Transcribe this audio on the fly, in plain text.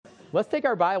Let's take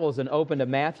our Bibles and open to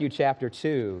Matthew chapter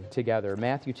 2 together.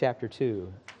 Matthew chapter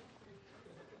 2.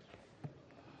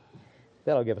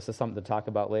 That'll give us something to talk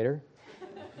about later.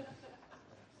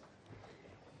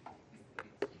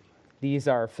 These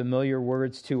are familiar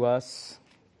words to us,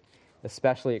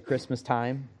 especially at Christmas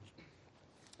time.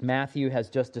 Matthew has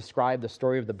just described the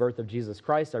story of the birth of Jesus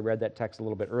Christ. I read that text a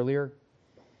little bit earlier.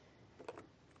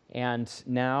 And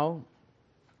now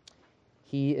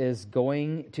he is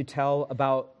going to tell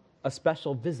about a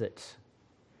special visit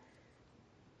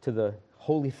to the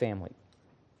Holy Family.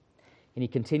 And he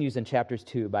continues in chapters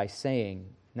 2 by saying,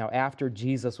 "Now after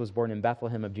Jesus was born in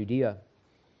Bethlehem of Judea,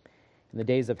 in the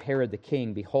days of Herod the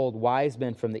king, behold, wise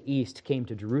men from the east came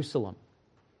to Jerusalem,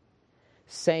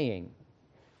 saying,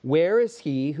 'Where is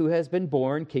he who has been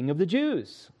born King of the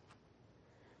Jews?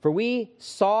 For we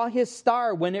saw his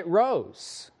star when it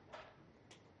rose,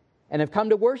 and have come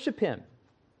to worship him.'"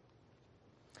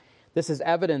 This is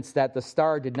evidence that the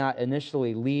star did not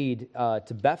initially lead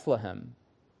to Bethlehem,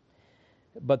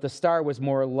 but the star was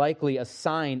more likely a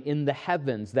sign in the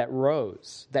heavens that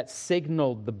rose, that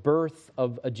signaled the birth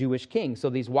of a Jewish king. So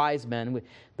these wise men,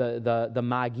 the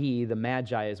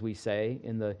magi as we say,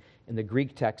 in the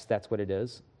Greek text, that's what it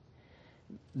is,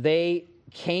 they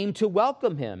came to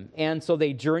welcome him. And so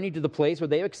they journeyed to the place where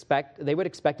they would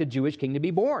expect a Jewish king to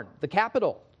be born, the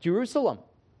capital, Jerusalem.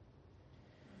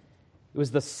 It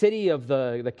was the city of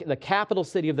the capital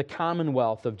city of the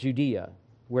Commonwealth of Judea,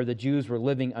 where the Jews were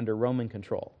living under Roman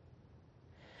control.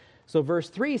 So verse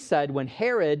 3 said, when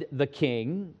Herod the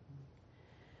king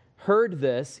heard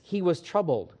this, he was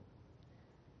troubled,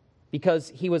 because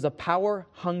he was a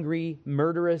power-hungry,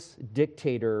 murderous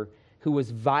dictator who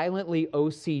was violently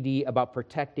OCD about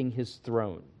protecting his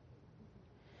throne.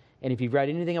 And if you've read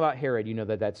anything about Herod, you know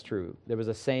that that's true. There was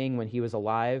a saying when he was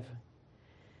alive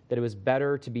that it was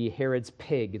better to be Herod's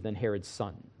pig than Herod's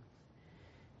son,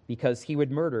 because he would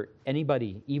murder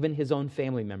anybody, even his own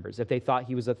family members, if they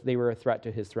thought they were a threat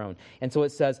to his throne. And so it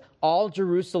says, all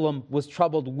Jerusalem was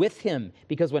troubled with him,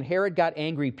 because when Herod got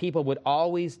angry, people would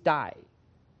always die.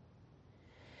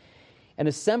 And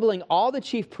assembling all the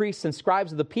chief priests and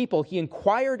scribes of the people, he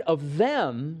inquired of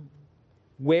them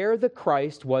where the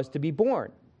Christ was to be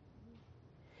born.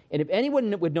 And if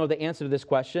anyone would know the answer to this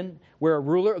question, where a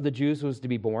ruler of the Jews was to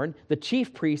be born, the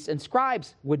chief priests and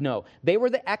scribes would know. They were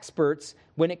the experts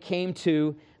when it came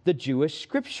to the Jewish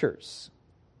scriptures.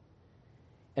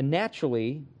 And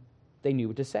naturally, they knew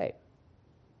what to say.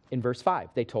 In verse 5,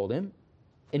 they told him,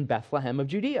 in Bethlehem of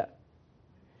Judea.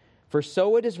 For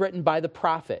so it is written by the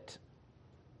prophet,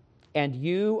 and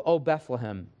you, O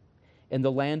Bethlehem, in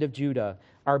the land of Judah,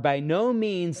 are by no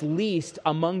means least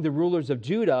among the rulers of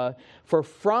Judah, for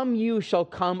from you shall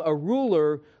come a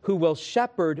ruler who will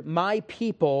shepherd my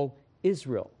people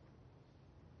Israel.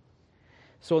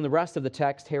 So in the rest of the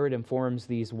text, Herod informs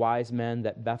these wise men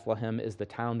that Bethlehem is the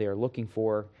town they are looking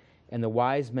for, and the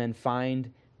wise men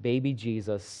find baby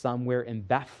Jesus somewhere in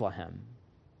Bethlehem,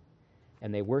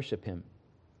 and they worship him.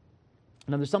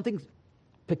 Now there's something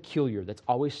peculiar that's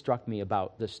always struck me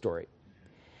about this story.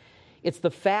 It's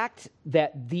the fact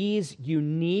that these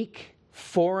unique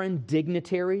foreign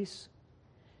dignitaries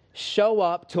show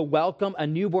up to welcome a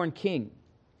newborn king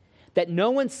that no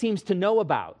one seems to know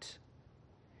about.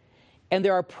 And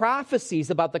there are prophecies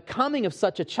about the coming of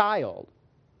such a child.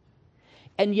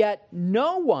 And yet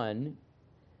no one,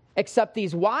 except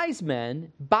these wise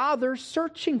men, bothers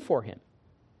searching for him.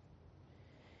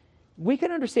 We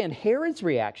can understand Herod's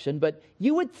reaction, but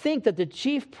you would think that the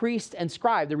chief priest and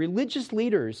scribe, the religious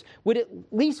leaders, would at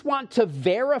least want to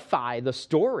verify the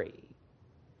story.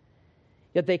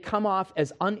 Yet they come off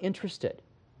as uninterested.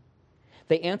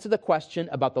 They answer the question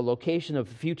about the location of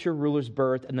the future ruler's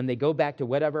birth, and then they go back to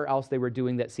whatever else they were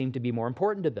doing that seemed to be more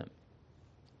important to them.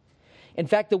 In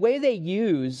fact, the way they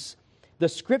use the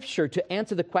scripture to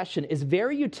answer the question is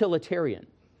very utilitarian.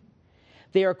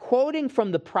 They are quoting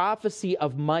from the prophecy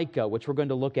of Micah, which we're going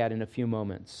to look at in a few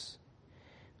moments,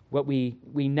 what we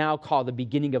now call the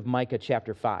beginning of Micah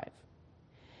chapter 5.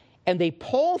 And they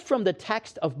pull from the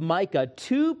text of Micah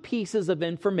two pieces of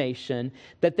information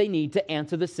that they need to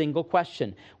answer the single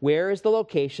question: where is the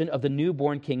location of the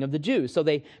newborn king of the Jews? So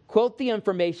they quote the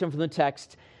information from the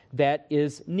text that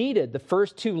is needed. The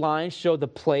first two lines show the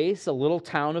place, a little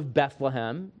town of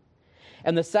Bethlehem.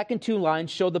 And the second two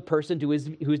lines show the person who is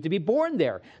to be born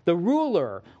there, the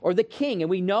ruler or the king.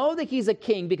 And we know that he's a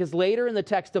king because later in the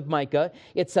text of Micah,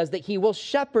 it says that he will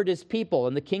shepherd his people.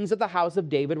 And the kings of the house of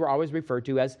David were always referred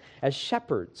to as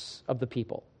shepherds of the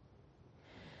people.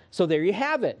 So there you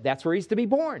have it. That's where he's to be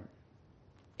born.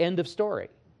 End of story.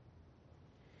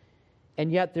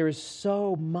 And yet there is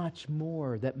so much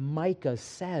more that Micah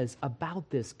says about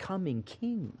this coming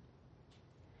king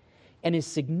and his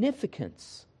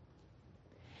significance.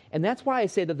 And that's why I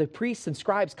say that the priests and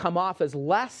scribes come off as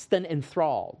less than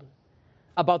enthralled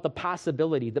about the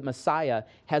possibility that Messiah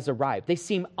has arrived. They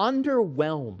seem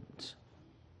underwhelmed.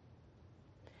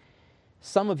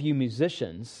 Some of you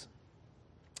musicians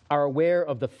are aware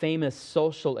of the famous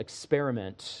social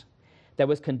experiment that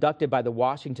was conducted by the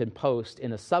Washington Post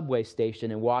in a subway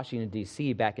station in Washington,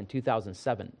 D.C. back in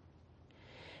 2007.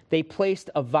 They placed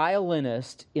a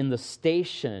violinist in the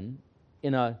station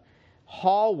in a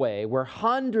hallway where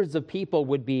hundreds of people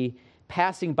would be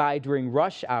passing by during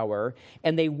rush hour,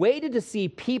 and they waited to see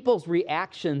people's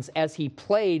reactions as he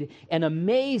played an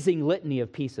amazing litany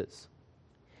of pieces.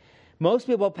 Most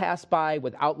people passed by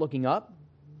without looking up.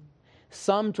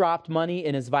 Some dropped money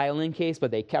in his violin case,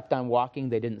 but they kept on walking.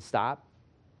 They didn't stop.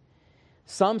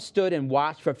 Some stood and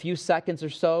watched for a few seconds or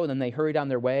so, and then they hurried on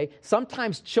their way.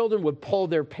 Sometimes children would pull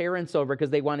their parents over because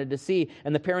they wanted to see,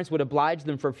 and the parents would oblige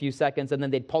them for a few seconds, and then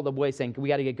they'd pull them away saying, we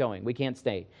got to get going. We can't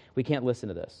stay. We can't listen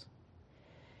to this.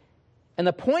 And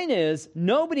the point is,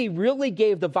 nobody really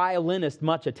gave the violinist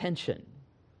much attention.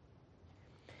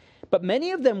 But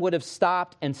many of them would have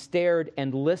stopped and stared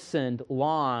and listened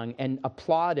long and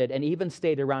applauded and even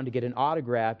stayed around to get an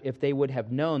autograph if they would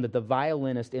have known that the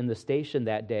violinist in the station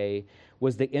that day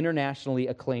was the internationally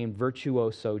acclaimed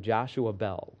virtuoso Joshua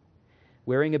Bell,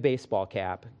 wearing a baseball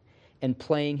cap and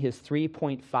playing his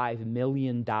 $3.5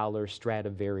 million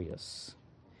Stradivarius.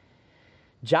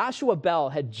 Joshua Bell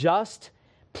had just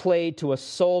played to a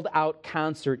sold-out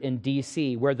concert in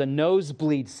D.C. where the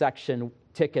nosebleed section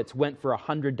tickets went for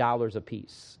 $100 a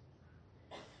piece.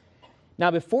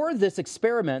 Now, before this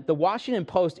experiment, the Washington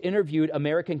Post interviewed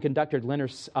American conductor Leonard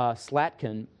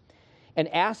Slatkin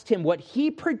and asked him what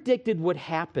he predicted would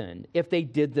happen if they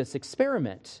did this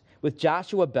experiment with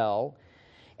Joshua Bell.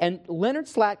 And Leonard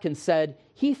Slatkin said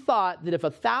he thought that if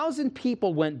 1,000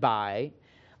 people went by,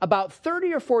 about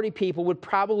 30 or 40 people would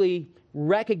probably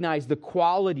recognize the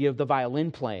quality of the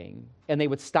violin playing, and they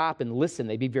would stop and listen.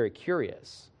 They'd be very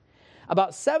curious.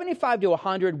 About 75 to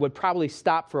 100 would probably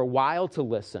stop for a while to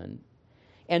listen.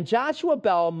 And Joshua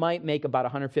Bell might make about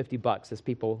 $150 as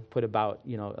people put about,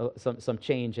 some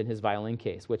change in his violin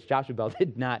case, which Joshua Bell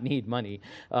did not need money.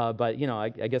 But I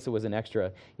guess it was an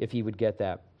extra if he would get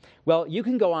that. Well, you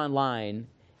can go online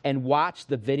and watch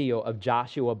the video of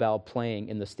Joshua Bell playing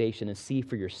in the station and see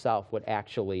for yourself what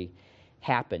actually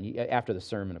happened. After the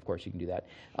sermon, of course, you can do that.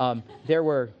 There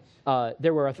were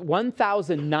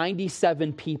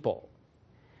 1,097 people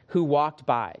who walked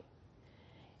by.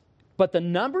 But the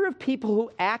number of people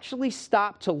who actually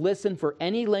stopped to listen for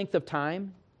any length of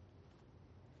time,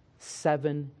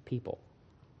 7 people.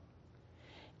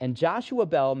 And Joshua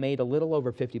Bell made a little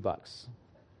over $50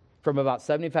 from about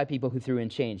 75 people who threw in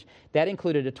change. That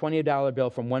included a $20 bill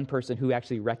from one person who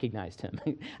actually recognized him.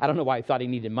 I don't know why he thought he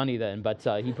needed money then, but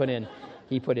he put in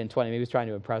 20. Maybe he was trying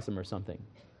to impress him or something.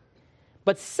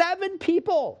 But 7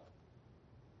 people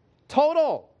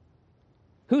total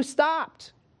who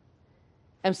stopped.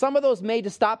 And some of those made to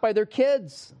stop by their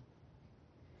kids.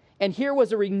 And here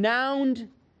was a renowned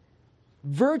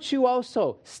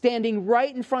virtuoso standing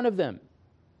right in front of them.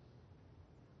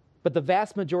 But the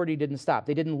vast majority didn't stop.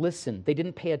 They didn't listen. They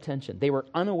didn't pay attention. They were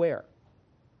unaware.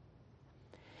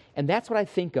 And that's what I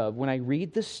think of when I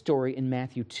read this story in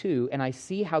Matthew 2 and I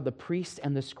see how the priests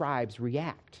and the scribes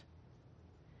react.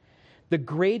 The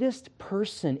greatest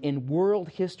person in world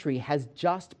history has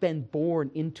just been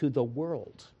born into the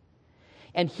world.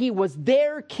 And he was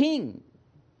their king.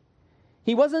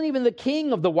 He wasn't even the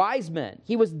king of the wise men.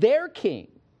 He was their king.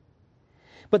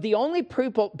 But the only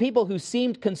people who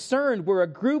seemed concerned were a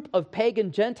group of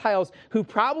pagan Gentiles who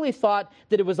probably thought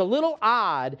that it was a little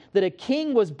odd that a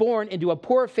king was born into a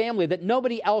poor family that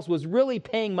nobody else was really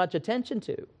paying much attention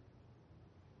to.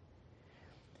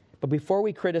 But before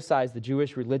we criticize the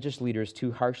Jewish religious leaders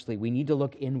too harshly, we need to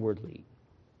look inwardly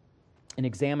and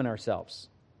examine ourselves.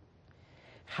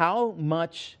 How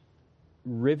much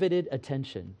riveted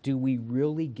attention do we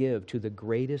really give to the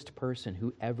greatest person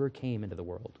who ever came into the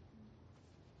world?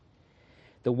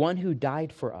 The one who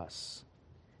died for us,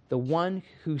 the one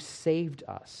who saved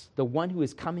us, the one who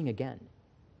is coming again.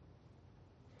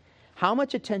 How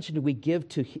much attention do we give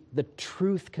to the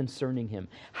truth concerning him?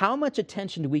 How much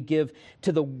attention do we give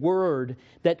to the word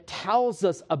that tells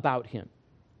us about him?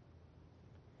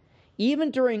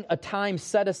 Even during a time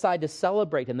set aside to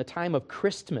celebrate in the time of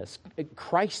Christmas,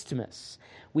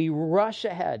 we rush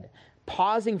ahead,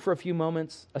 pausing for a few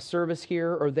moments, a service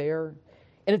here or there,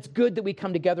 And it's good that we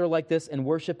come together like this and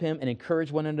worship him and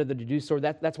encourage one another to do so.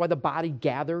 That's why the body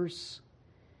gathers.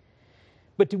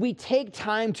 But do we take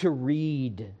time to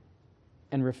read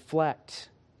and reflect,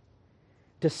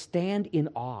 to stand in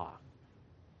awe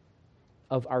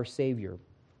of our Savior?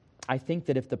 I think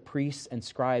that if the priests and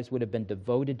scribes would have been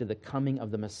devoted to the coming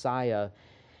of the Messiah,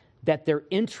 that their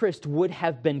interest would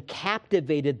have been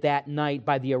captivated that night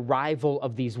by the arrival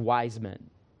of these wise men.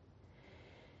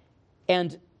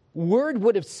 And word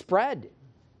would have spread.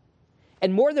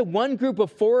 And more than one group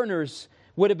of foreigners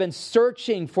would have been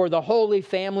searching for the Holy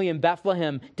Family in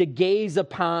Bethlehem to gaze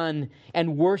upon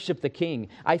and worship the King.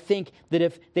 I think that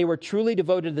if they were truly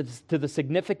devoted to the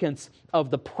significance of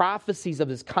the prophecies of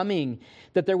his coming,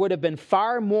 that there would have been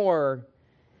far more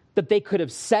that they could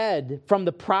have said from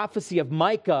the prophecy of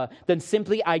Micah than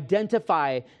simply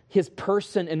identify his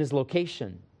person and his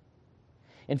location.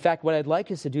 In fact, what I'd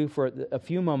like us to do for a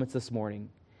few moments this morning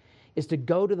is to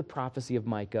go to the prophecy of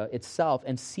Micah itself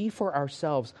and see for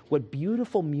ourselves what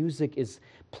beautiful music is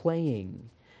playing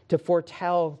to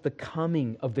foretell the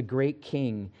coming of the great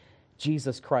King,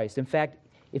 Jesus Christ. In fact,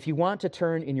 if you want to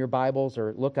turn in your Bibles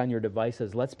or look on your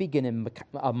devices, let's begin in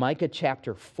Micah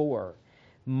chapter 4.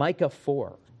 Micah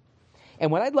 4. And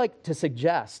what I'd like to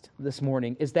suggest this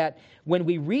morning is that when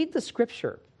we read the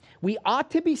Scripture, we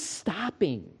ought to be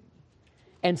stopping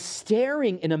and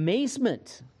staring in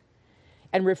amazement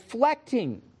and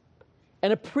reflecting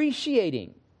and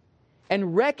appreciating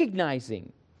and recognizing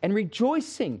and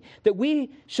rejoicing that we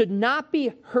should not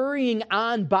be hurrying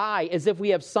on by as if we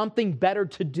have something better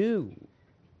to do.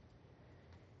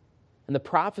 And the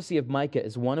prophecy of Micah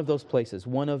is one of those places,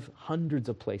 one of hundreds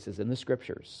of places in the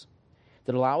Scriptures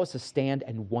that allow us to stand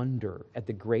and wonder at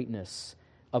the greatness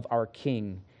of our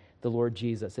King, the Lord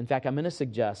Jesus. In fact, I'm going to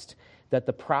suggest that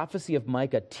the prophecy of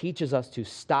Micah teaches us to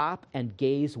stop and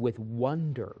gaze with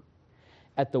wonder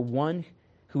at the one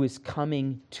who is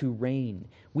coming to reign.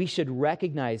 We should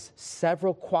recognize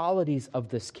several qualities of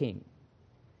this King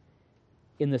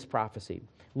in this prophecy.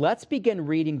 Let's begin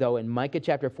reading, though, in Micah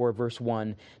chapter 4, verse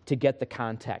 1, to get the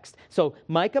context. So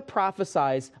Micah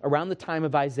prophesies around the time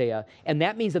of Isaiah, and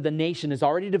that means that the nation is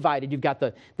already divided. You've got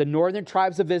the northern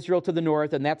tribes of Israel to the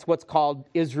north, and that's what's called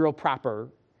Israel proper.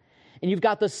 And you've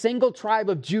got the single tribe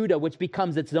of Judah, which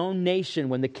becomes its own nation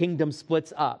when the kingdom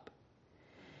splits up.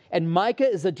 And Micah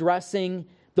is addressing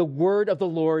the word of the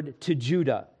Lord to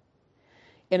Judah.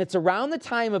 And it's around the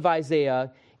time of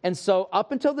Isaiah. And so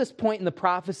up until this point in the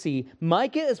prophecy,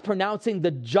 Micah is pronouncing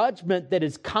the judgment that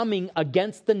is coming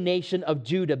against the nation of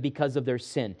Judah because of their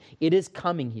sin. It is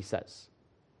coming, he says.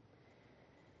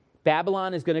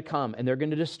 Babylon is going to come, and they're going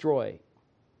to destroy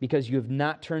because you have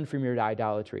not turned from your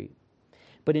idolatry.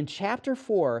 But in chapter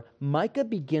 4, Micah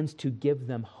begins to give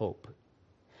them hope.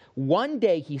 One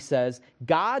day, he says,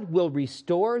 God will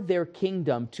restore their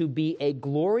kingdom to be a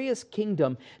glorious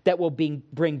kingdom that will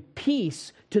bring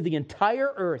peace to the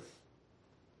entire earth.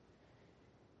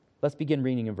 Let's begin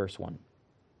reading in verse 1.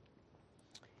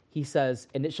 He says,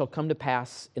 "And it shall come to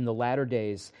pass in the latter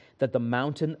days that the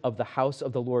mountain of the house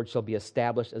of the Lord shall be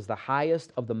established as the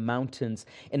highest of the mountains,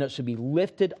 and it shall be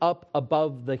lifted up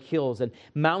above the hills." And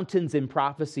mountains in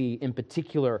prophecy in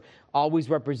particular always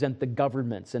represent the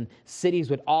governments, and cities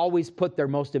would always put their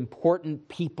most important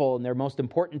people and their most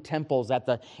important temples at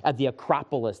the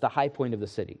Acropolis, the high point of the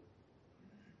city.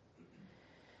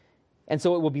 And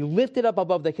so it will be lifted up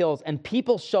above the hills, and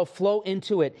people shall flow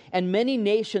into it. And many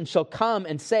nations shall come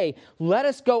and say, "Let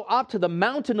us go up to the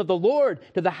mountain of the Lord,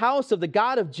 to the house of the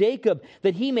God of Jacob,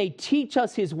 that he may teach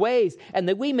us his ways, and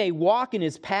that we may walk in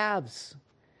his paths.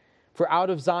 For out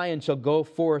of Zion shall go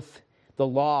forth the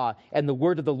law, and the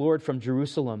word of the Lord from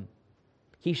Jerusalem.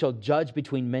 He shall judge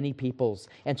between many peoples,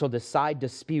 and shall decide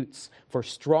disputes for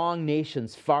strong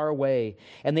nations far away.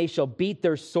 And they shall beat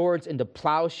their swords into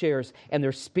plowshares, and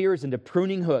their spears into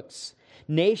pruning hooks.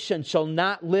 Nation shall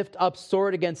not lift up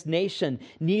sword against nation,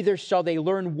 neither shall they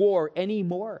learn war any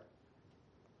more.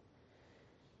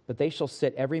 But they shall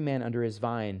sit every man under his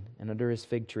vine and under his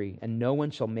fig tree, and no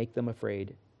one shall make them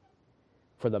afraid.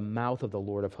 For the mouth of the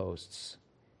Lord of hosts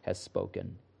has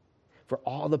spoken. For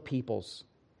all the peoples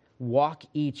walk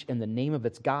each in the name of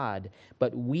its God,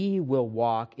 but we will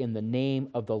walk in the name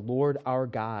of the Lord our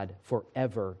God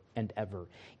forever and ever.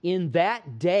 In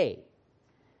that day,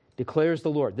 declares the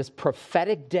Lord, this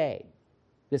prophetic day,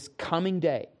 this coming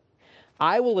day,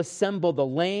 I will assemble the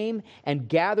lame and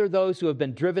gather those who have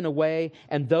been driven away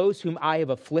and those whom I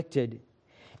have afflicted.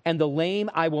 And the lame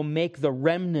I will make the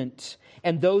remnant,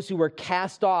 and those who were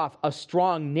cast off a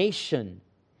strong nation.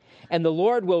 And the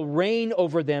Lord will reign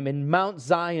over them in Mount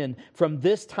Zion from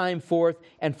this time forth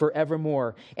and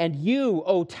forevermore. And you,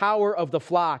 O tower of the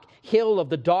flock, hill of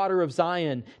the daughter of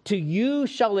Zion, to you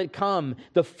shall it come.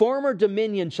 The former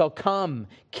dominion shall come,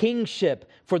 kingship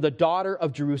for the daughter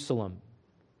of Jerusalem.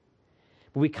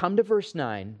 But we come to verse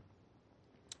 9,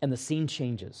 and the scene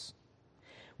changes.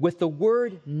 With the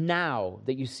word now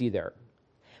that you see there,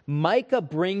 Micah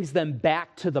brings them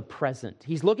back to the present.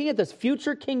 He's looking at this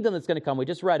future kingdom that's going to come, we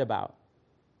just read about.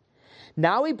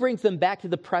 Now he brings them back to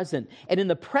the present. And in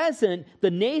the present, the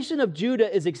nation of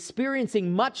Judah is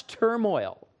experiencing much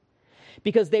turmoil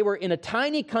because they were in a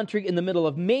tiny country in the middle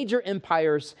of major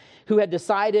empires who had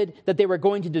decided that they were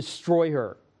going to destroy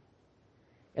her.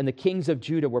 And the kings of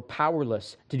Judah were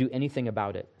powerless to do anything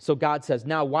about it. So God says,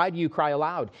 now why do you cry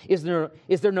aloud? Is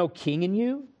there no king in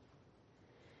you?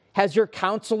 Has your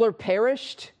counselor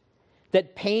perished,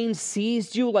 that pain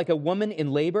seized you like a woman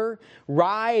in labor?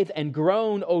 Writhe and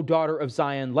groan, O daughter of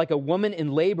Zion, like a woman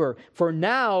in labor. For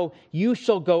now you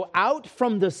shall go out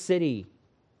from the city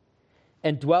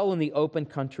and dwell in the open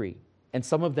country. And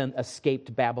some of them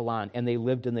escaped Babylon, and they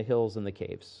lived in the hills and the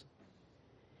caves.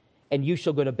 And you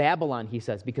shall go to Babylon, he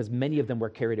says, because many of them were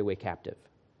carried away captive.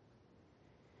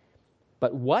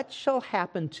 But what shall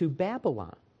happen to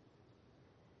Babylon?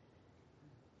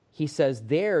 He says,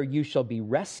 there you shall be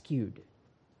rescued.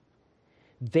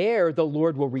 There the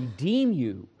Lord will redeem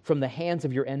you from the hands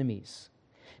of your enemies.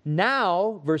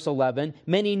 Now, verse 11,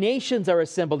 many nations are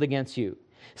assembled against you,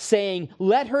 saying,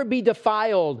 let her be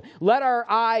defiled. Let our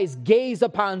eyes gaze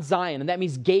upon Zion. And that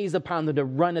means gaze upon them, to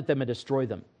run at them and destroy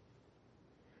them.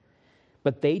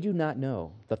 But they do not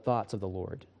know the thoughts of the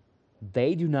Lord.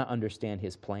 They do not understand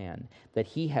his plan, that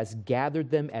he has gathered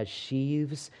them as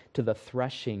sheaves to the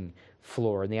threshing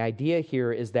floor. And the idea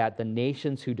here is that the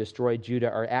nations who destroyed Judah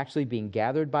are actually being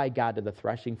gathered by God to the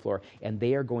threshing floor, and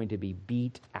they are going to be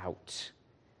beat out.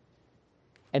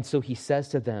 And so he says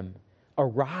to them,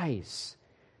 arise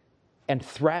and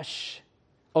thresh,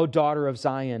 O daughter of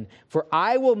Zion, for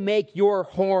I will make your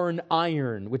horn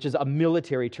iron, which is a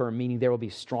military term, meaning there will be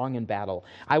strong in battle.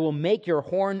 I will make your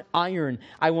horn iron.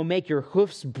 I will make your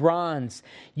hoofs bronze.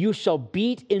 You shall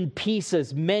beat in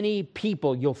pieces many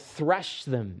people. You'll thresh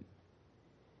them.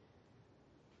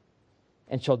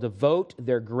 And shall devote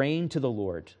their grain to the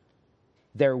Lord,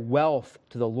 their wealth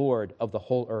to the Lord of the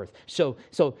whole earth. So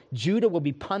Judah will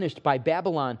be punished by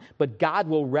Babylon, but God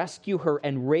will rescue her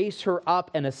and raise her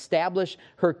up and establish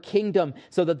her kingdom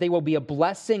so that they will be a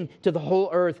blessing to the whole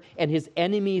earth and his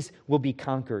enemies will be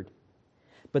conquered.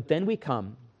 But then we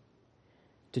come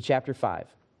to chapter 5,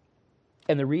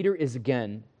 and the reader is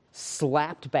again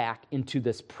slapped back into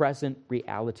this present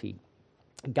reality.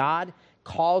 God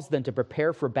calls them to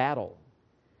prepare for battle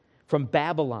from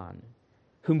Babylon,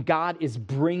 whom God is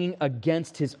bringing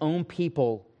against his own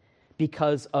people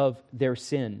because of their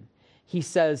sin. He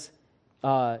says,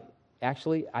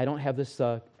 actually, I don't have this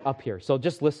up here, so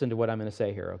just listen to what I'm going to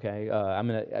say here, okay?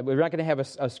 We're not going to have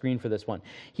a screen for this one.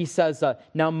 He says,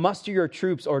 now muster your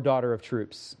troops, O daughter of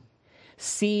troops.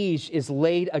 Siege is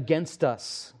laid against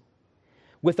us.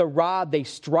 With a rod they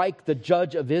strike the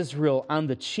judge of Israel on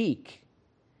the cheek.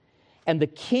 And the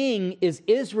king is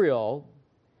Israel.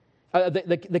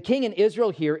 The king in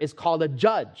Israel here is called a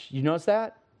judge. You notice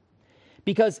that?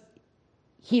 Because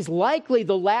he's likely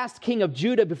the last king of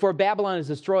Judah before Babylon is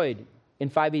destroyed in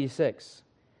 586.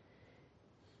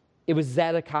 It was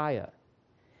Zedekiah.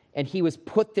 And he was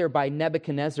put there by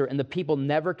Nebuchadnezzar, and the people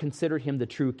never considered him the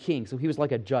true king. So he was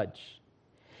like a judge.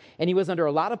 And he was under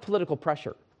a lot of political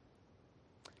pressure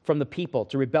from the people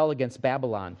to rebel against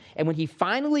Babylon. And when he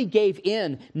finally gave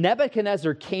in,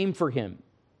 Nebuchadnezzar came for him.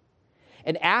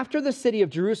 And after the city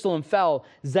of Jerusalem fell,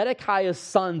 Zedekiah's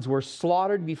sons were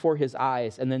slaughtered before his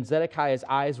eyes, and then Zedekiah's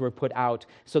eyes were put out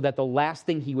so that the last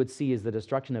thing he would see is the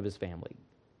destruction of his family.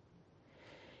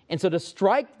 And so to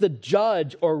strike the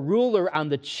judge or ruler on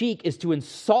the cheek is to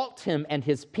insult him and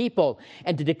his people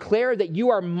and to declare that you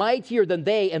are mightier than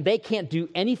they and they can't do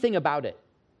anything about it.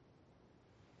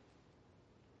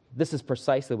 This is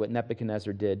precisely what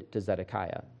Nebuchadnezzar did to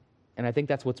Zedekiah. And I think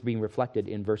that's what's being reflected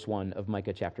in verse 1 of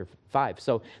Micah chapter 5.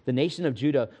 So the nation of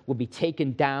Judah will be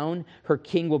taken down, her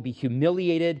king will be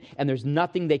humiliated, and there's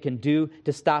nothing they can do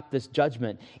to stop this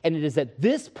judgment. And it is at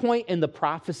this point in the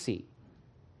prophecy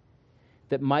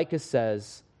that Micah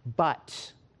says,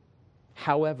 but,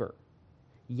 however,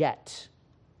 yet,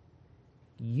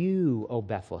 you, O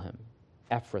Bethlehem,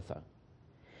 Ephrathah,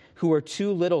 who are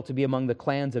too little to be among the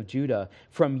clans of Judah,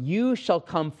 from you shall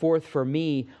come forth for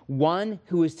me one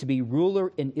who is to be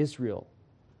ruler in Israel,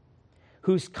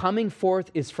 whose coming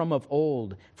forth is from of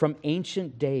old, from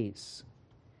ancient days.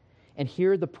 And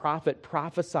here the prophet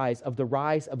prophesies of the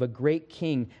rise of a great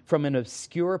king from an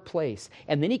obscure place.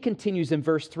 And then he continues in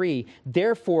verse 3,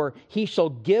 therefore he shall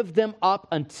give them up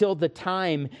until the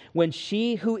time when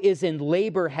she who is in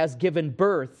labor has given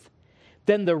birth.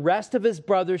 Then the rest of his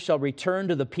brothers shall return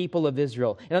to the people of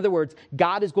Israel. In other words,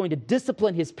 God is going to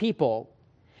discipline his people.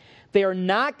 They are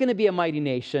not going to be a mighty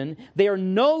nation. They are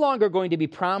no longer going to be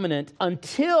prominent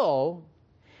until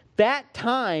that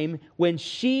time when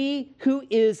she who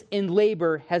is in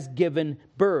labor has given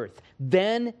birth.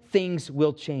 Then things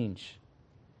will change.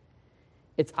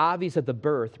 It's obvious that the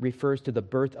birth refers to the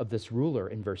birth of this ruler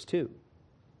in verse 2.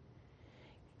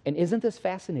 And isn't this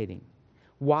fascinating?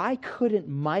 Why couldn't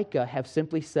Micah have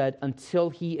simply said, until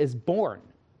he is born?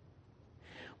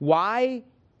 Why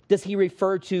does he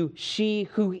refer to she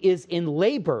who is in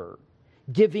labor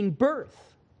giving birth?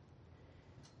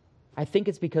 I think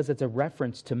it's because it's a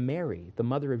reference to Mary, the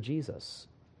mother of Jesus.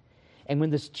 And when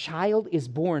this child is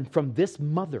born from this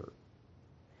mother,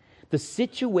 the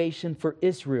situation for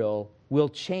Israel will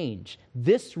change.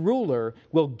 This ruler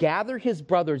will gather his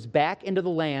brothers back into the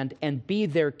land and be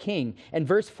their king. And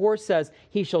verse 4 says,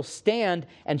 he shall stand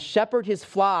and shepherd his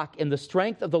flock in the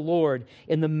strength of the Lord,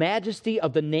 in the majesty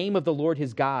of the name of the Lord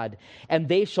his God, and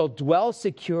they shall dwell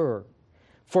secure.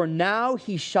 For now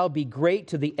he shall be great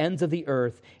to the ends of the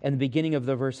earth. And the beginning of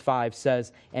the verse 5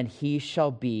 says, and he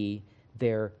shall be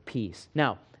their peace.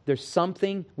 Now, there's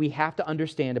something we have to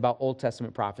understand about Old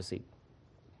Testament prophecy.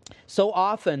 So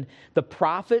often, the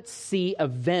prophets see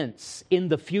events in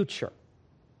the future.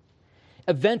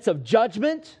 Events of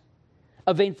judgment,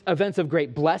 events of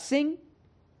great blessing.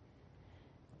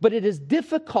 But it is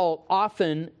difficult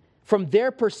often from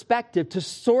their perspective to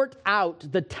sort out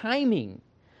the timing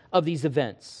of these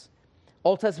events.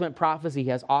 Old Testament prophecy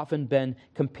has often been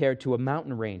compared to a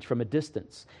mountain range from a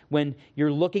distance. When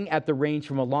you're looking at the range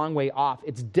from a long way off,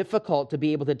 it's difficult to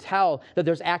be able to tell that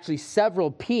there's actually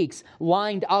several peaks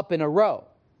lined up in a row.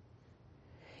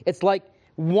 It's like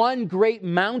one great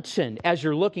mountain as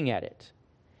you're looking at it.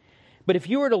 But if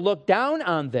you were to look down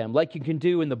on them, like you can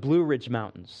do in the Blue Ridge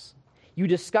Mountains, you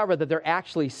discover that there are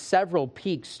actually several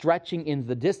peaks stretching in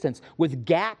the distance with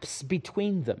gaps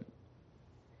between them.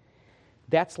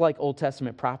 That's like Old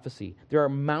Testament prophecy. There are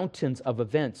mountains of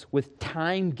events with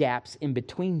time gaps in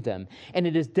between them, and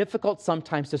it is difficult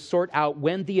sometimes to sort out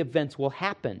when the events will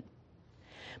happen.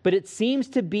 But it seems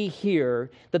to be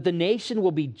here that the nation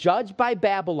will be judged by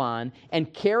Babylon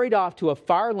and carried off to a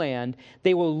far land.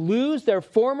 They will lose their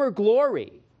former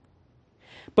glory.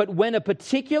 But when a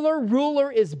particular ruler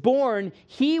is born,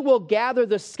 he will gather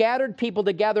the scattered people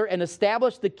together and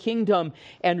establish the kingdom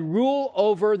and rule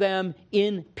over them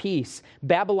in peace.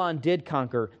 Babylon did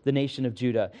conquer the nation of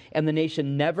Judah, and the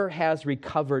nation never has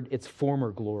recovered its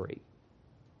former glory.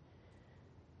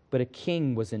 But a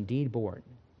king was indeed born.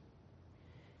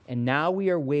 And now we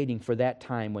are waiting for that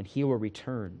time when he will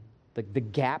return, the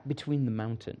gap between the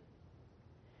mountain.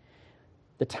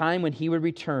 The time when he would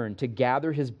return to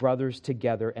gather his brothers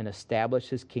together and establish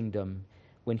his kingdom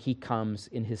when he comes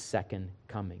in his second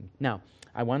coming. Now,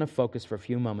 I want to focus for a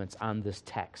few moments on this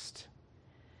text.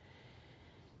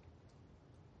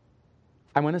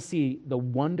 I want to see the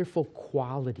wonderful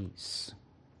qualities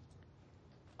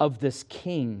of this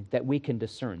king that we can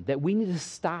discern, that we need to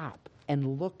stop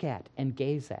and look at and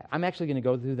gaze at. I'm actually going to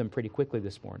go through them pretty quickly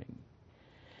this morning.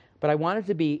 But I want it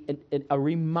to be a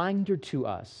reminder to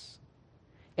us,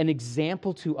 an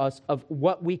example to us of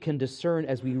what we can discern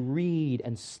as we read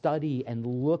and study and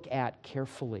look at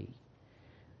carefully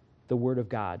the Word of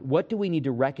God. What do we need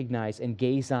to recognize and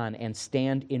gaze on and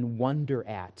stand in wonder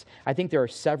at? I think there are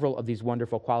several of these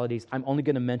wonderful qualities. I'm only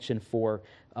going to mention four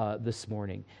this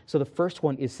morning. So the first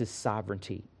one is his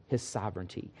sovereignty. His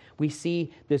sovereignty. We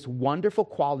see this wonderful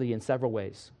quality in several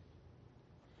ways.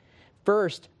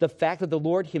 First, the fact that the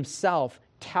Lord himself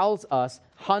tells us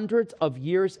hundreds of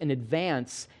years in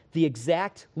advance the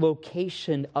exact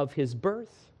location of his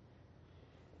birth.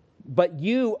 But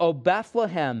you, O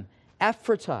Bethlehem,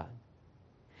 Ephratah,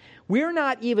 we're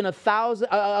not even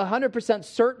 100%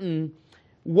 certain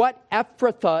what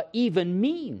Ephrathah even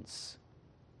means.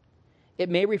 It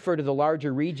may refer to the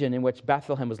larger region in which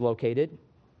Bethlehem was located,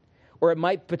 or it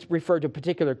might refer to a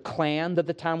particular clan that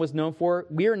the town was known for.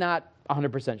 We're not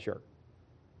 100% sure.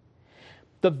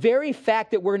 The very fact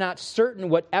that we're not certain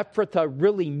what Ephrathah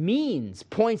really means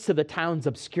points to the town's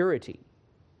obscurity.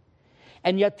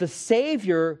 And yet the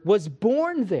Savior was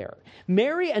born there.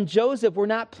 Mary and Joseph were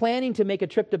not planning to make a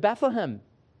trip to Bethlehem.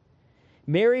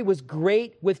 Mary was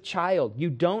great with child. You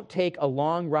don't take a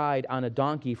long ride on a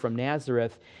donkey from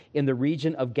Nazareth in the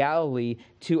region of Galilee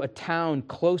to a town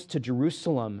close to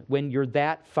Jerusalem when you're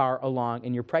that far along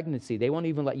in your pregnancy. They won't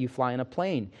even let you fly in a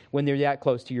plane when they're that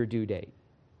close to your due date.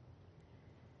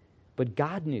 But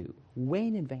God knew way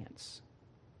in advance,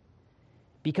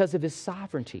 because of his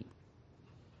sovereignty,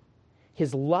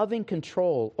 his loving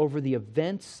control over the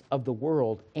events of the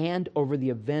world and over the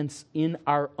events in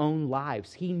our own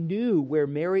lives. He knew where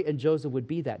Mary and Joseph would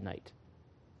be that night.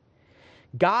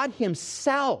 God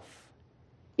himself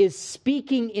is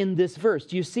speaking in this verse.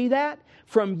 Do you see that?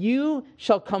 From you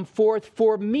shall come forth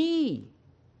for me,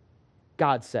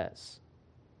 God says,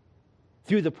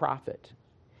 through the prophet.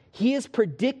 He is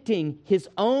predicting his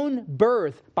own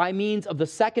birth by means of the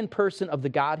second person of the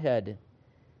Godhead,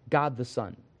 God the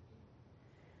Son.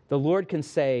 The Lord can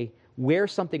say where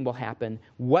something will happen,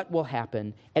 what will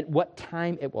happen, at what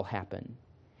time it will happen.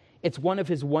 It's one of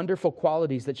his wonderful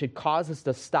qualities that should cause us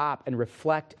to stop and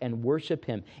reflect and worship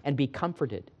him and be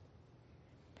comforted.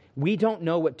 We don't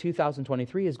know what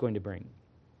 2023 is going to bring.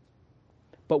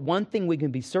 But one thing we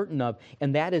can be certain of,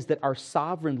 and that is that our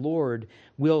sovereign Lord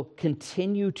will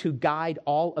continue to guide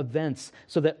all events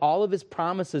so that all of his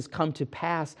promises come to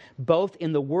pass both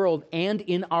in the world and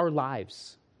in our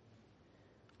lives.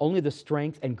 Only the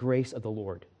strength and grace of the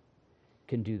Lord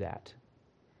can do that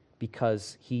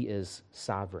because he is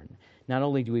sovereign. Not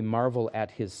only do we marvel at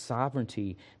his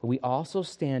sovereignty, but we also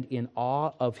stand in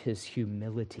awe of his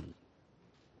humility.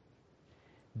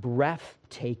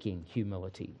 Breathtaking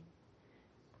humility.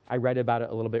 I read about it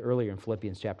a little bit earlier in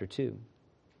Philippians chapter 2.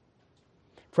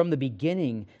 From the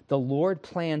beginning, the Lord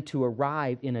planned to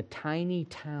arrive in a tiny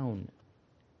town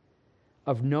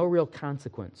of no real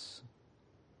consequence.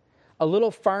 A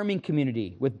little farming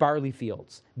community with barley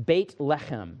fields. Beit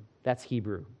Lechem, that's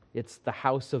Hebrew. It's the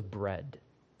house of bread,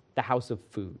 the house of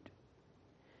food.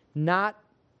 Not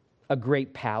a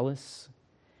great palace,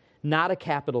 not a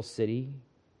capital city,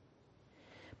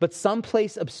 but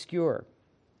someplace obscure.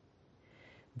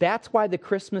 That's why the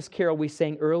Christmas carol we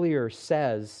sang earlier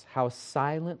says, how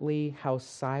silently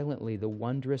the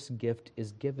wondrous gift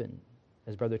is given,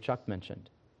 as Brother Chuck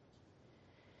mentioned.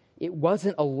 It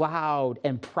wasn't a loud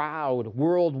and proud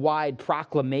worldwide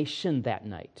proclamation that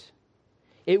night.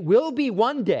 It will be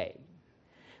one day,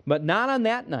 but not on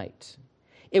that night.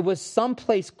 It was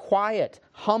someplace quiet,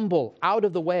 humble, out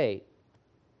of the way.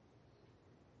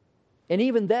 And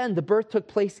even then, the birth took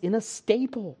place in a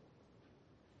stable.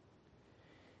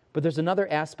 But there's another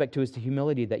aspect to his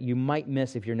humility that you might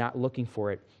miss if you're not looking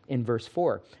for it in verse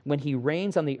 4. When he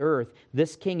reigns on the earth,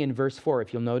 this king in verse 4,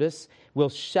 if you'll notice, will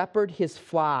shepherd his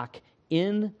flock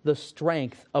in the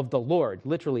strength of the Lord,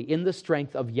 literally in the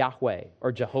strength of Yahweh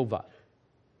or Jehovah.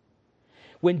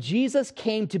 When Jesus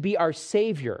came to be our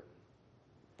Savior,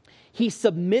 he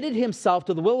submitted himself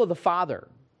to the will of the Father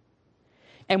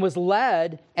and was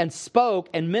led and spoke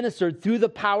and ministered through the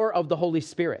power of the Holy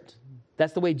Spirit.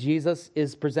 That's the way Jesus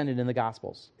is presented in the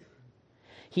Gospels.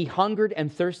 He hungered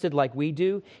and thirsted like we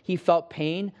do. He felt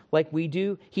pain like we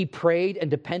do. He prayed and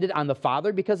depended on the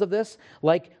Father because of this,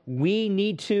 like we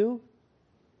need to.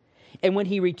 And when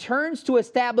he returns to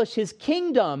establish his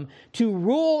kingdom, to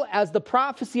rule as the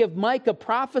prophecy of Micah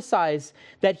prophesies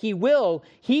that he will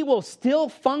still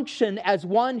function as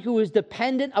one who is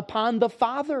dependent upon the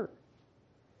Father.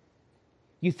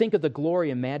 You think of the glory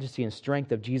and majesty and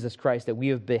strength of Jesus Christ that we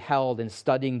have beheld in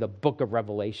studying the book of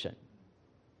Revelation.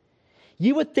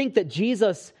 You would think that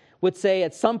Jesus would say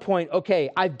at some point,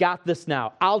 okay, I've got this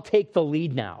now. I'll take the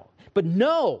lead now. But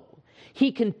no,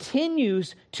 he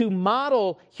continues to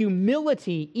model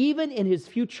humility even in his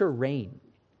future reign.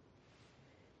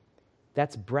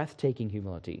 That's breathtaking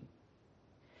humility,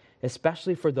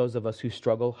 especially for those of us who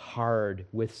struggle hard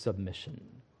with submission.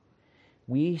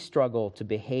 We struggle to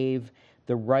behave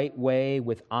the right way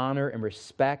with honor and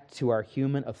respect to our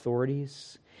human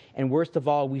authorities. And worst of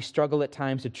all, we struggle at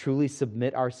times to truly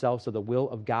submit ourselves to the will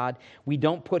of God. We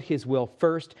don't put his will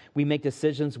first. We make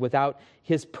decisions without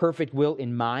his perfect will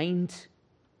in mind.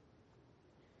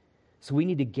 So we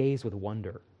need to gaze with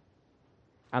wonder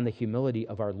on the humility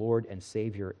of our Lord and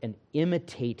Savior and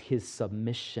imitate his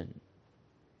submission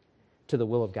to the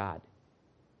will of God.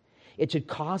 It should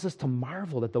cause us to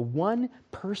marvel that the one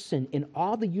person in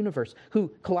all the universe who,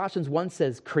 Colossians 1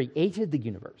 says, created the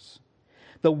universe,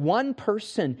 the one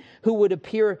person who would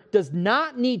appear does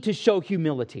not need to show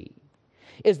humility,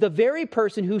 is the very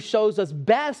person who shows us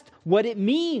best what it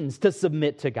means to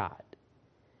submit to God,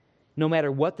 no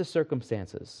matter what the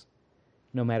circumstances,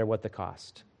 no matter what the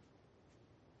cost.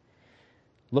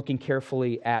 Looking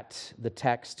carefully at the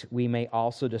text, we may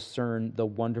also discern the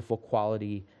wonderful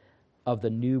quality of the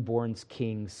newborn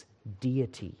king's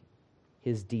deity,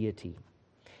 his deity.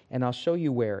 And I'll show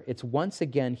you where. It's once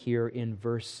again here in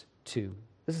verse 2.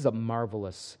 This is a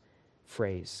marvelous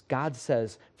phrase. God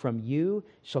says, "From you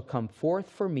shall come forth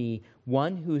for me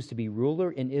one who is to be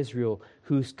ruler in Israel,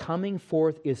 whose coming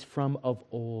forth is from of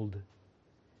old,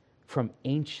 from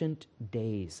ancient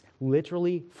days,"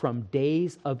 literally from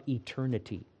days of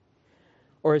eternity.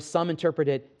 Or as some interpret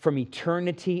it, from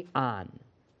eternity on.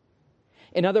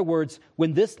 In other words,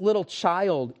 when this little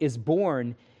child is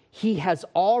born, he has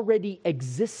already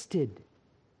existed.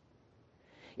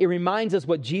 It reminds us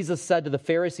what Jesus said to the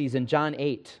Pharisees in John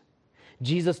 8.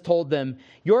 Jesus told them,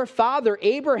 "Your father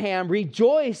Abraham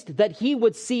rejoiced that he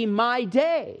would see my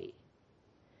day.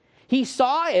 He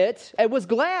saw it and was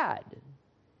glad."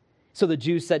 So the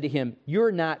Jews said to him,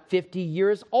 "You're not 50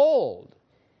 years old,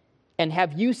 and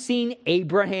have you seen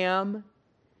Abraham?"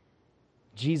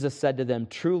 Jesus said to them,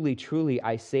 "Truly, truly,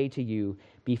 I say to you,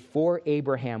 before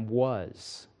Abraham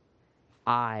was,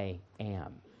 I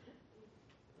am."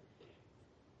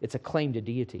 It's a claim to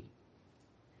deity.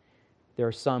 There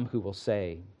are some who will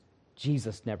say,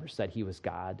 Jesus never said he was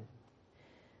God.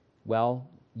 Well,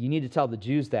 you need to tell the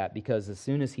Jews that, because as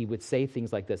soon as he would say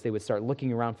things like this, they would start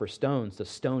looking around for stones to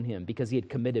stone him because he had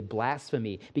committed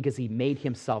blasphemy, because he made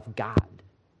himself God.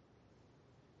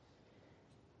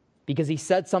 Because he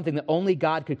said something that only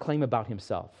God could claim about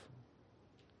himself.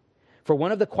 For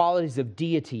one of the qualities of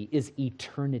deity is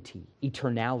eternity,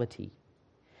 eternality.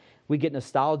 We get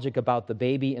nostalgic about the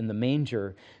baby in the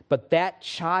manger, but that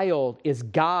child is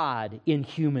God in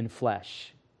human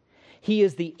flesh. He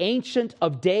is the Ancient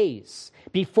of Days.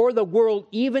 Before the world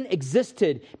even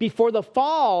existed, before the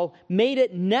fall made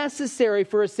it necessary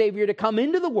for a Savior to come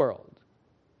into the world,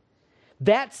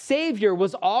 that Savior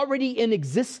was already in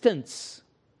existence.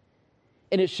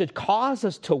 And it should cause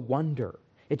us to wonder.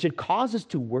 It should cause us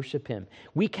to worship him.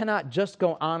 We cannot just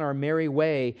go on our merry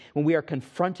way when we are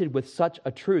confronted with such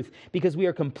a truth, because we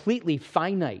are completely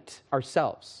finite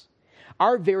ourselves.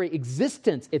 Our very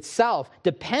existence itself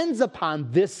depends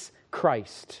upon this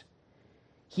Christ.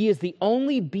 He is the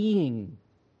only being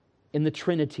in the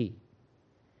Trinity,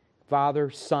 Father,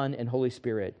 Son, and Holy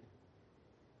Spirit,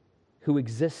 who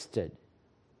existed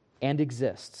and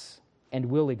exists and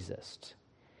will exist,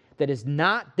 that is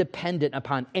not dependent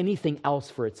upon anything else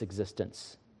for its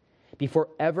existence. Before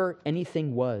ever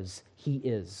anything was, he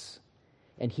is.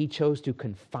 And he chose to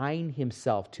confine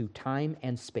himself to time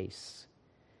and space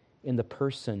in the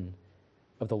person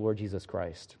of the Lord Jesus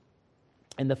Christ.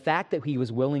 And the fact that he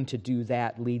was willing to do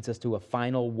that leads us to a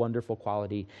final wonderful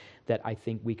quality that I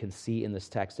think we can see in this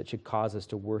text that should cause us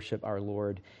to worship our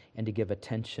Lord and to give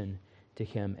attention to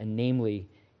him, and namely,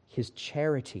 his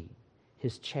charity.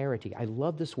 His charity. I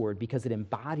love this word because it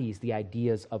embodies the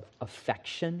ideas of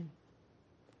affection,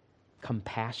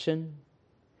 compassion,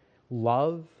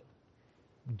 love,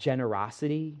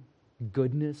 generosity,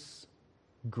 goodness,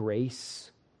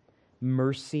 grace,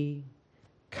 mercy,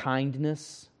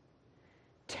 kindness,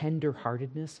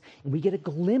 tenderheartedness. And we get a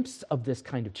glimpse of this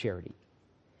kind of charity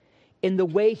in the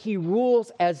way he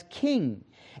rules as king.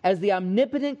 As the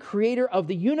omnipotent creator of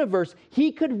the universe,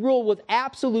 he could rule with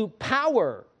absolute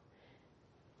power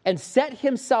and set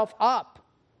himself up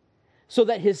so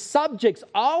that his subjects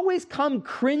always come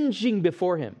cringing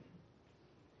before him.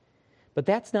 But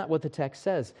that's not what the text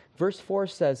says. Verse 4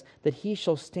 says that he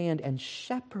shall stand and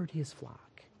shepherd his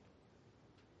flock.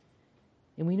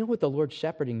 And we know what the Lord's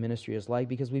shepherding ministry is like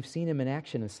because we've seen him in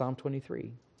action in Psalm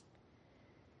 23.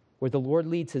 Where the Lord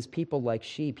leads his people like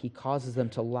sheep, he causes them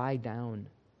to lie down,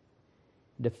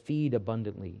 to feed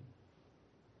abundantly,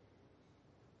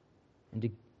 and to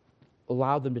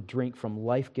allow them to drink from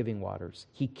life-giving waters.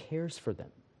 He cares for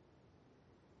them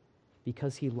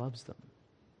because he loves them.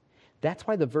 That's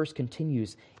why the verse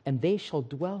continues, "And they shall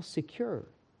dwell secure.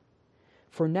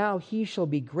 For now he shall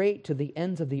be great to the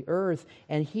ends of the earth,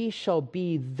 and he shall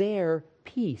be their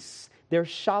peace," their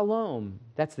shalom.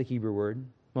 That's the Hebrew word.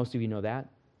 Most of you know that.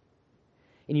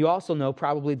 And you also know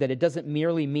probably that it doesn't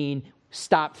merely mean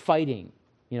stop fighting,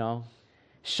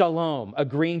 shalom,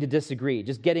 agreeing to disagree,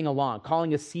 just getting along,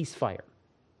 calling a ceasefire.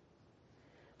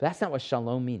 But that's not what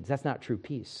shalom means. That's not true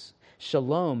peace.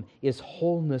 Shalom is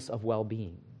wholeness of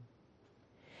well-being.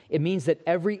 It means that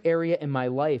every area in my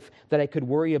life that I could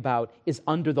worry about is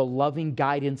under the loving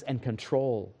guidance and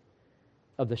control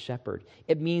of the shepherd.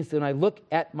 It means that when I look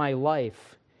at my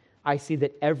life, I see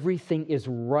that everything is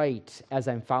right as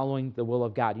I'm following the will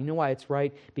of God. You know why it's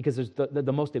right? Because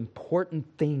the most important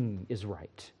thing is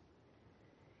right.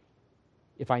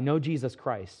 If I know Jesus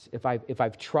Christ, if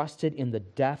I've trusted in the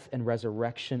death and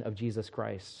resurrection of Jesus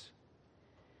Christ,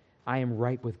 I am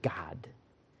right with God.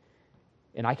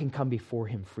 and I can come before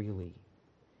him freely,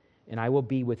 and I will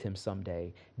be with him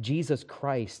someday. Jesus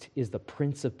Christ is the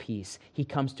Prince of Peace. He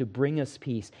comes to bring us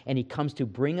peace, and he comes to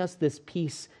bring us this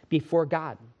peace before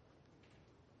God,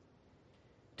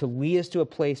 to lead us to a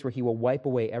place where he will wipe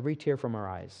away every tear from our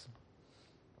eyes,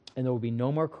 and there will be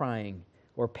no more crying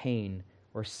or pain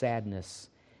or sadness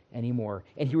anymore.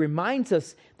 And he reminds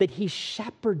us that he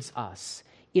shepherds us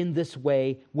in this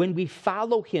way when we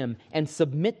follow him and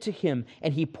submit to him,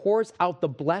 and he pours out the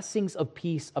blessings of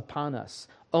peace upon us.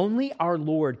 Only our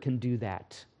Lord can do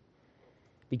that,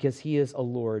 because he is a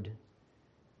Lord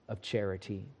of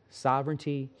charity.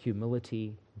 Sovereignty,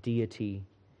 humility, deity,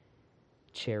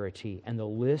 charity. And the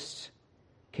list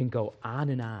can go on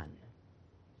and on.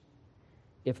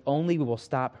 If only we will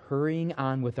stop hurrying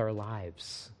on with our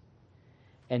lives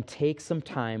and take some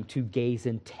time to gaze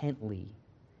intently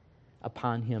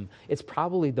upon him. It's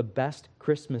probably the best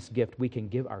Christmas gift we can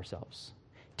give ourselves.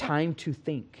 Time to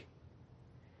think,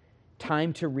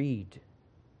 time to read,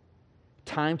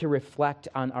 time to reflect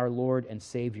on our Lord and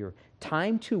Savior,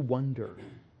 time to wonder,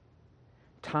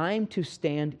 time to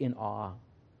stand in awe.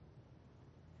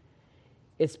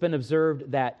 It's been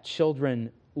observed that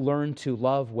children learn to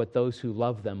love what those who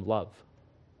love them love.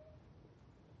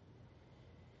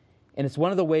 And it's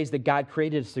one of the ways that God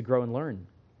created us to grow and learn.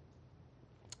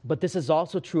 But this is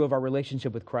also true of our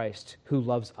relationship with Christ, who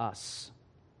loves us.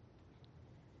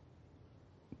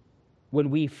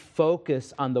 When we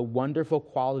focus on the wonderful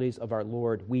qualities of our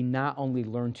Lord, we not only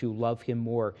learn to love him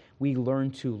more, we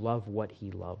learn to love what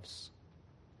he loves.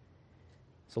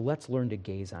 So let's learn to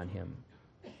gaze on him.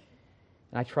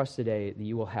 And I trust today that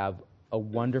you will have a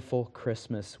wonderful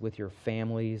Christmas with your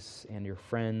families and your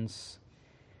friends.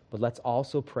 But let's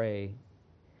also pray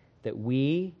that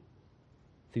we,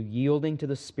 through yielding to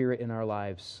the Spirit in our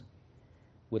lives,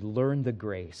 would learn the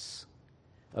grace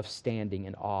of standing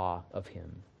in awe of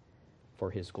him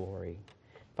for his glory.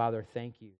 Father, thank you.